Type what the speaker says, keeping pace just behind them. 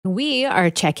We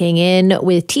are checking in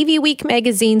with TV Week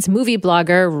magazine's movie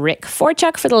blogger, Rick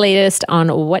Forchuk, for the latest on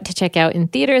what to check out in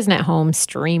theaters and at home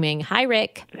streaming. Hi,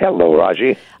 Rick. Hello,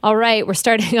 Raji. All right, we're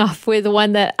starting off with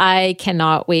one that I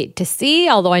cannot wait to see,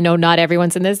 although I know not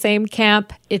everyone's in the same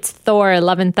camp. It's Thor,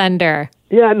 Love and Thunder.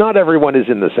 Yeah, not everyone is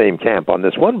in the same camp on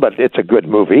this one, but it's a good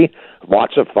movie.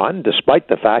 Lots of fun, despite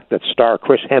the fact that star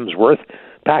Chris Hemsworth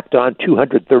packed on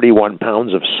 231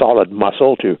 pounds of solid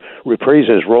muscle to reprise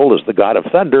his role as the God of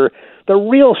Thunder. The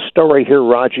real story here,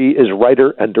 Raji, is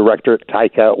writer and director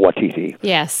Taika Waititi.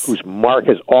 Yes. Whose mark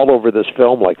is all over this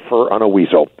film like fur on a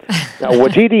weasel. Now,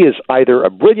 Waititi is either a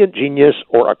brilliant genius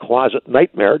or a closet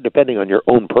nightmare, depending on your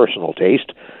own personal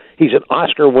taste. He's an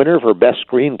Oscar winner for Best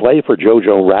Screenplay for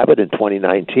Jojo Rabbit in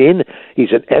 2019.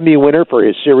 He's an Emmy winner for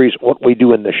his series What We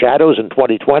Do in the Shadows in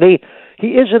 2020. He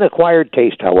is an acquired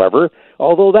taste, however,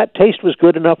 although that taste was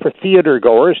good enough for theater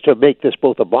goers to make this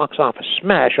both a box office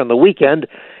smash on the weekend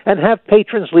and have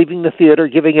patrons leaving the theater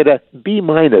giving it a B-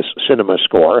 cinema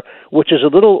score, which is a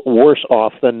little worse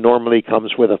off than normally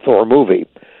comes with a Thor movie.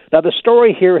 Now, the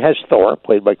story here has Thor,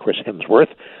 played by Chris Hemsworth,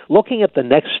 looking at the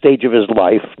next stage of his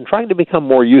life and trying to become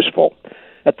more useful.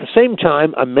 At the same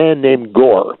time, a man named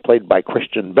Gorr, played by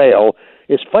Christian Bale,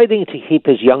 is fighting to keep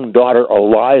his young daughter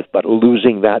alive but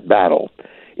losing that battle.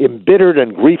 Embittered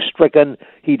and grief-stricken,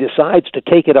 he decides to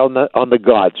take it on the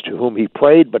gods to whom he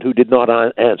prayed but who did not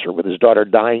answer, with his daughter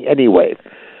dying anyway.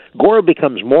 Gorr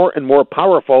becomes more and more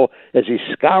powerful as he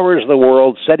scours the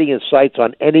world, setting his sights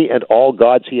on any and all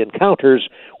gods he encounters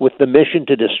with the mission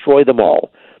to destroy them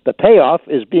all. The payoff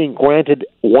is being granted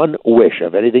one wish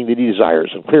of anything that he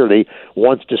desires, and clearly,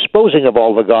 once disposing of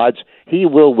all the gods, he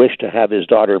will wish to have his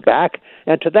daughter back,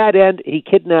 and to that end, he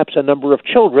kidnaps a number of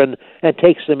children and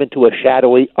takes them into a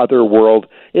shadowy other world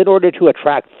in order to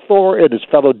attract Thor and his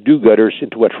fellow do-gooders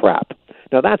into a trap.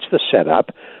 Now, that's the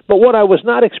setup, but what I was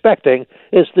not expecting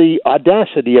is the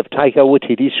audacity of Taika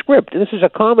Waititi's script. This is a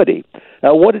comedy.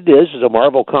 What it is a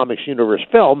Marvel Comics Universe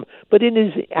film, but it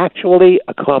is actually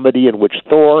a comedy in which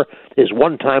Thor, his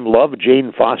one-time love,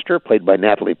 Jane Foster, played by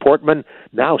Natalie Portman,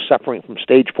 now suffering from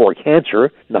stage 4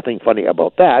 cancer, nothing funny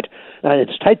about that, and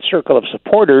its tight circle of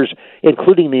supporters,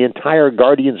 including the entire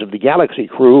Guardians of the Galaxy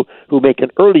crew, who make an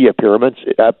early appearance,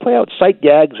 play out sight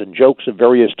gags and jokes of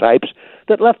various types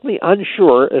that left me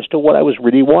unsure as to what I was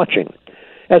really watching.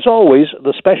 As always,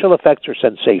 the special effects are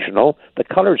sensational, the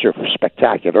colors are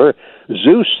spectacular.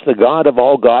 Zeus, the god of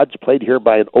all gods, played here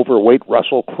by an overweight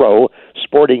Russell Crowe,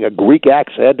 sporting a Greek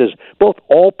accent, is both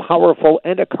all-powerful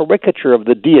and a caricature of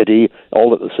the deity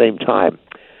all at the same time.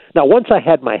 Now, once I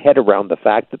had my head around the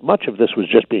fact that much of this was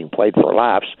just being played for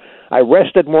laughs, I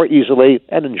rested more easily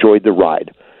and enjoyed the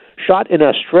ride. Shot in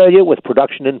Australia with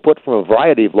production input from a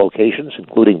variety of locations,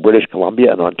 including British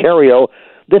Columbia and Ontario,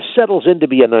 this settles in to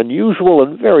be an unusual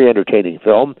and very entertaining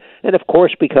film, and of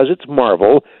course, because it's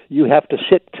Marvel, you have to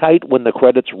sit tight when the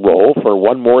credits roll for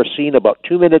one more scene about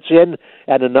 2 minutes in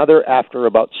and another after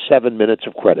about 7 minutes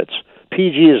of credits.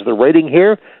 PG is the rating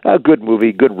here. A good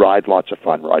movie, good ride, lots of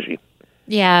fun, Raji.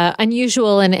 Yeah,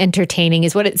 unusual and entertaining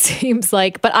is what it seems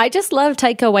like. But I just love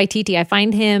Taika Waititi. I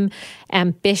find him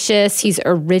ambitious. He's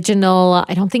original.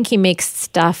 I don't think he makes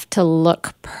stuff to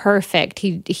look perfect.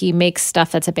 He makes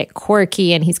stuff that's a bit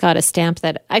quirky, and he's got a stamp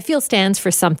that I feel stands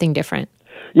for something different.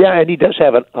 Yeah, and he does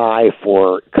have an eye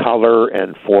for color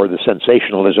and for the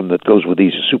sensationalism that goes with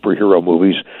these superhero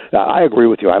movies. I agree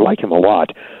with you. I like him a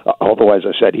lot. Although, as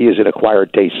I said, he is an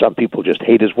acquired taste. Some people just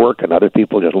hate his work, and other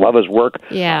people just love his work.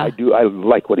 Yeah. I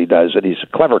like what he does, and he's a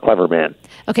clever man.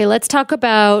 Okay, let's talk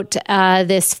about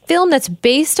this film that's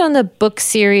based on the book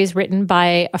series written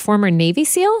by a former Navy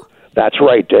SEAL. That's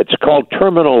right. It's called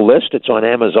Terminal List. It's on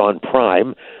Amazon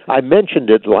Prime. I mentioned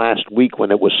it last week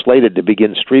when it was slated to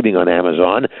begin streaming on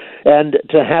Amazon. And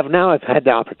I've had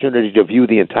the opportunity to view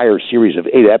the entire series of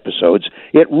 8 episodes.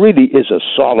 It really is a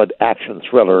solid action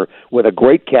thriller with a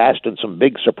great cast and some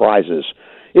big surprises.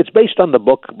 It's based on the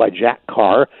book by Jack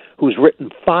Carr, who's written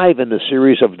 5 in the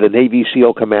series of the Navy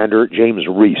SEAL commander James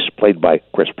Reese, played by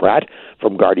Chris Pratt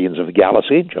from Guardians of the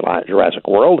Galaxy, Jurassic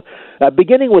World,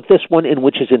 beginning with this one in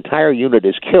which his entire unit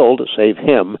is killed, save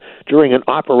him, during an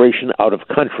operation out of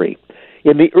country.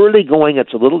 In the early going,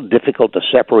 it's a little difficult to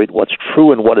separate what's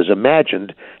true and what is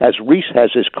imagined, as Reese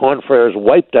has his confreres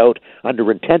wiped out under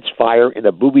intense fire in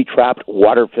a booby-trapped,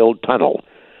 water-filled tunnel.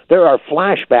 There are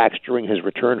flashbacks during his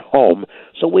return home,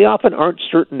 so we often aren't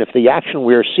certain if the action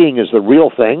we are seeing is the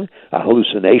real thing, a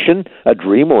hallucination, a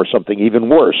dream, or something even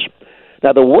worse.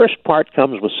 Now, the worst part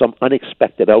comes with some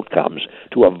unexpected outcomes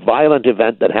to a violent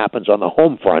event that happens on the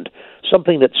home front,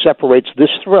 something that separates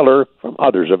this thriller from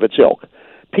others of its ilk.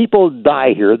 People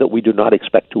die here that we do not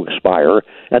expect to expire,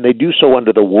 and they do so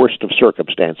under the worst of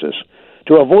circumstances.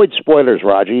 To avoid spoilers,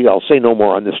 Raji, I'll say no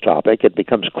more on this topic. It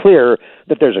becomes clear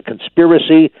that there's a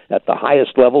conspiracy at the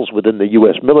highest levels within the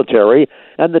U.S. military,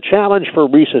 and the challenge for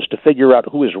Reese is to figure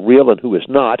out who is real and who is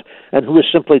not, and who is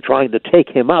simply trying to take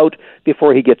him out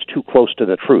before he gets too close to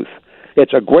the truth.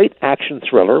 It's a great action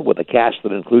thriller with a cast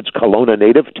that includes Kelowna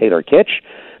native Taylor Kitsch,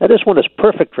 and this one is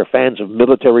perfect for fans of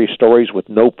military stories with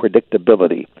no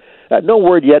predictability. No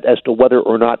word yet as to whether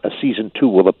or not a season 2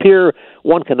 will appear.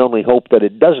 One can only hope that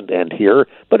it doesn't end here,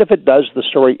 but if it does, the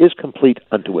story is complete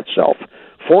unto itself.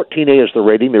 14A is the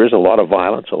rating. There is a lot of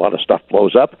violence. A lot of stuff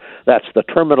blows up. That's The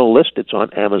Terminal List. It's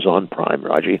on Amazon Prime,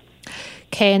 Raji.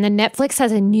 Okay, and then Netflix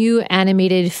has a new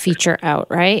animated feature out,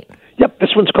 right? Yep,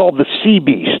 this one's called The Sea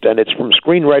Beast, and it's from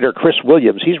screenwriter Chris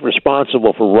Williams. He's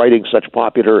responsible for writing such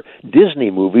popular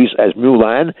Disney movies as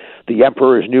Mulan, The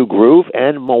Emperor's New Groove,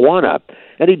 and Moana.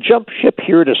 And he jumped ship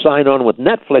here to sign on with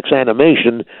Netflix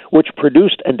Animation, which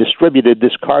produced and distributed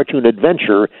this cartoon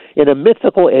adventure in a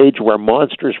mythical age where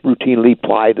monsters routinely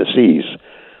ply the seas.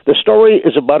 The story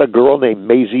is about a girl named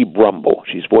Maisie Brumble.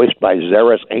 She's voiced by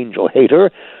Zaris Angel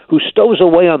Hater, who stows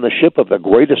away on the ship of the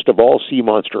greatest of all sea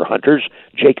monster hunters,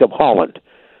 Jacob Holland.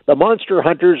 The monster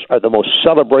hunters are the most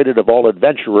celebrated of all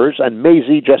adventurers, and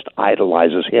Maisie just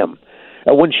idolizes him.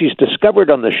 And when she's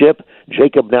discovered on the ship,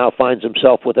 Jacob now finds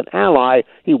himself with an ally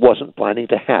he wasn't planning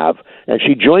to have, and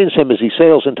she joins him as he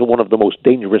sails into one of the most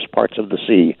dangerous parts of the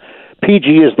sea.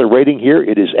 PG is the rating here.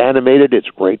 It is animated. It's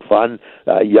great fun.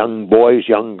 Young boys,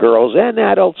 young girls, and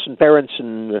adults and parents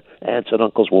and aunts and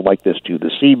uncles will like this too.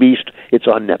 The Sea Beast. It's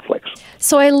on Netflix.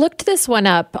 So I looked this one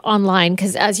up online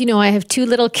because, as you know, I have 2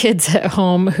 little kids at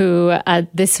home who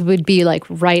this would be like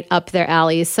right up their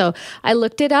alleys. So I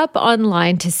looked it up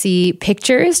online to see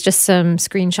pictures, just some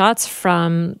screenshots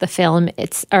from the film,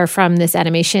 from this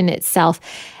animation itself.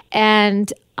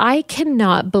 And I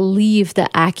cannot believe the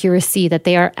accuracy that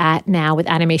they are at now with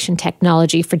animation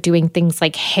technology for doing things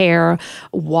like hair,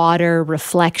 water,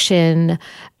 reflection.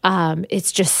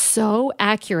 It's just so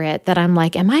accurate that I'm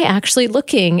like, am I actually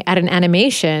looking at an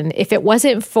animation? If it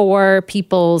wasn't for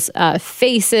people's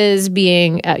faces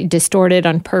being distorted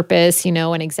on purpose,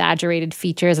 and exaggerated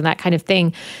features and that kind of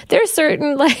thing, there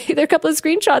are a couple of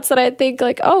screenshots that I think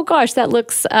like, oh gosh, that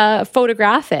looks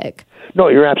photographic. No,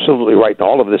 you're absolutely right. And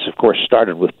all of this, of course,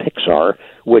 started with Pixar,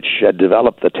 which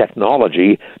developed the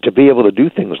technology to be able to do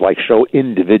things like show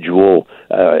individual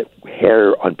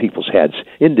hair on people's heads,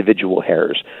 individual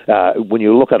hairs. When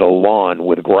you look at a lawn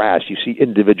with grass, you see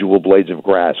individual blades of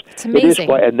grass. It's amazing.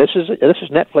 And this is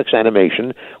Netflix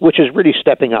Animation, which is really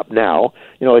stepping up now.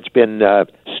 It's been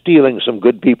stealing some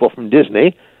good people from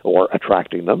Disney, or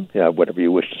attracting them, whatever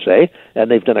you wish to say,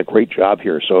 and they've done a great job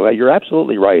here. So you're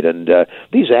absolutely right. And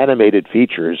these animated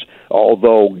features,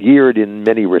 although geared in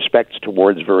many respects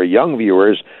towards very young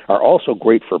viewers, are also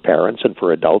great for parents and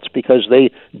for adults because they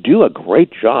do a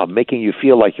great job making you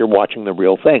feel like you're watching the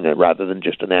real thing rather than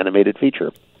just an animated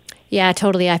feature. Yeah,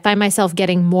 totally. I find myself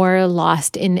getting more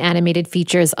lost in animated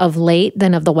features of late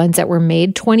than of the ones that were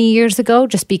made 20 years ago,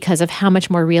 just because of how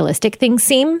much more realistic things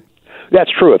seem. That's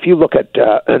true. If you look at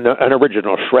an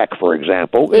original Shrek, for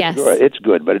example, it's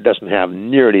good, but it doesn't have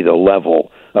nearly the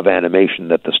level of animation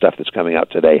that the stuff that's coming out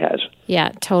today has.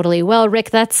 Yeah, totally. Well,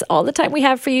 Rick, that's all the time we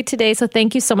have for you today, so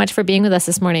thank you so much for being with us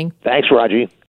this morning. Thanks, Raji.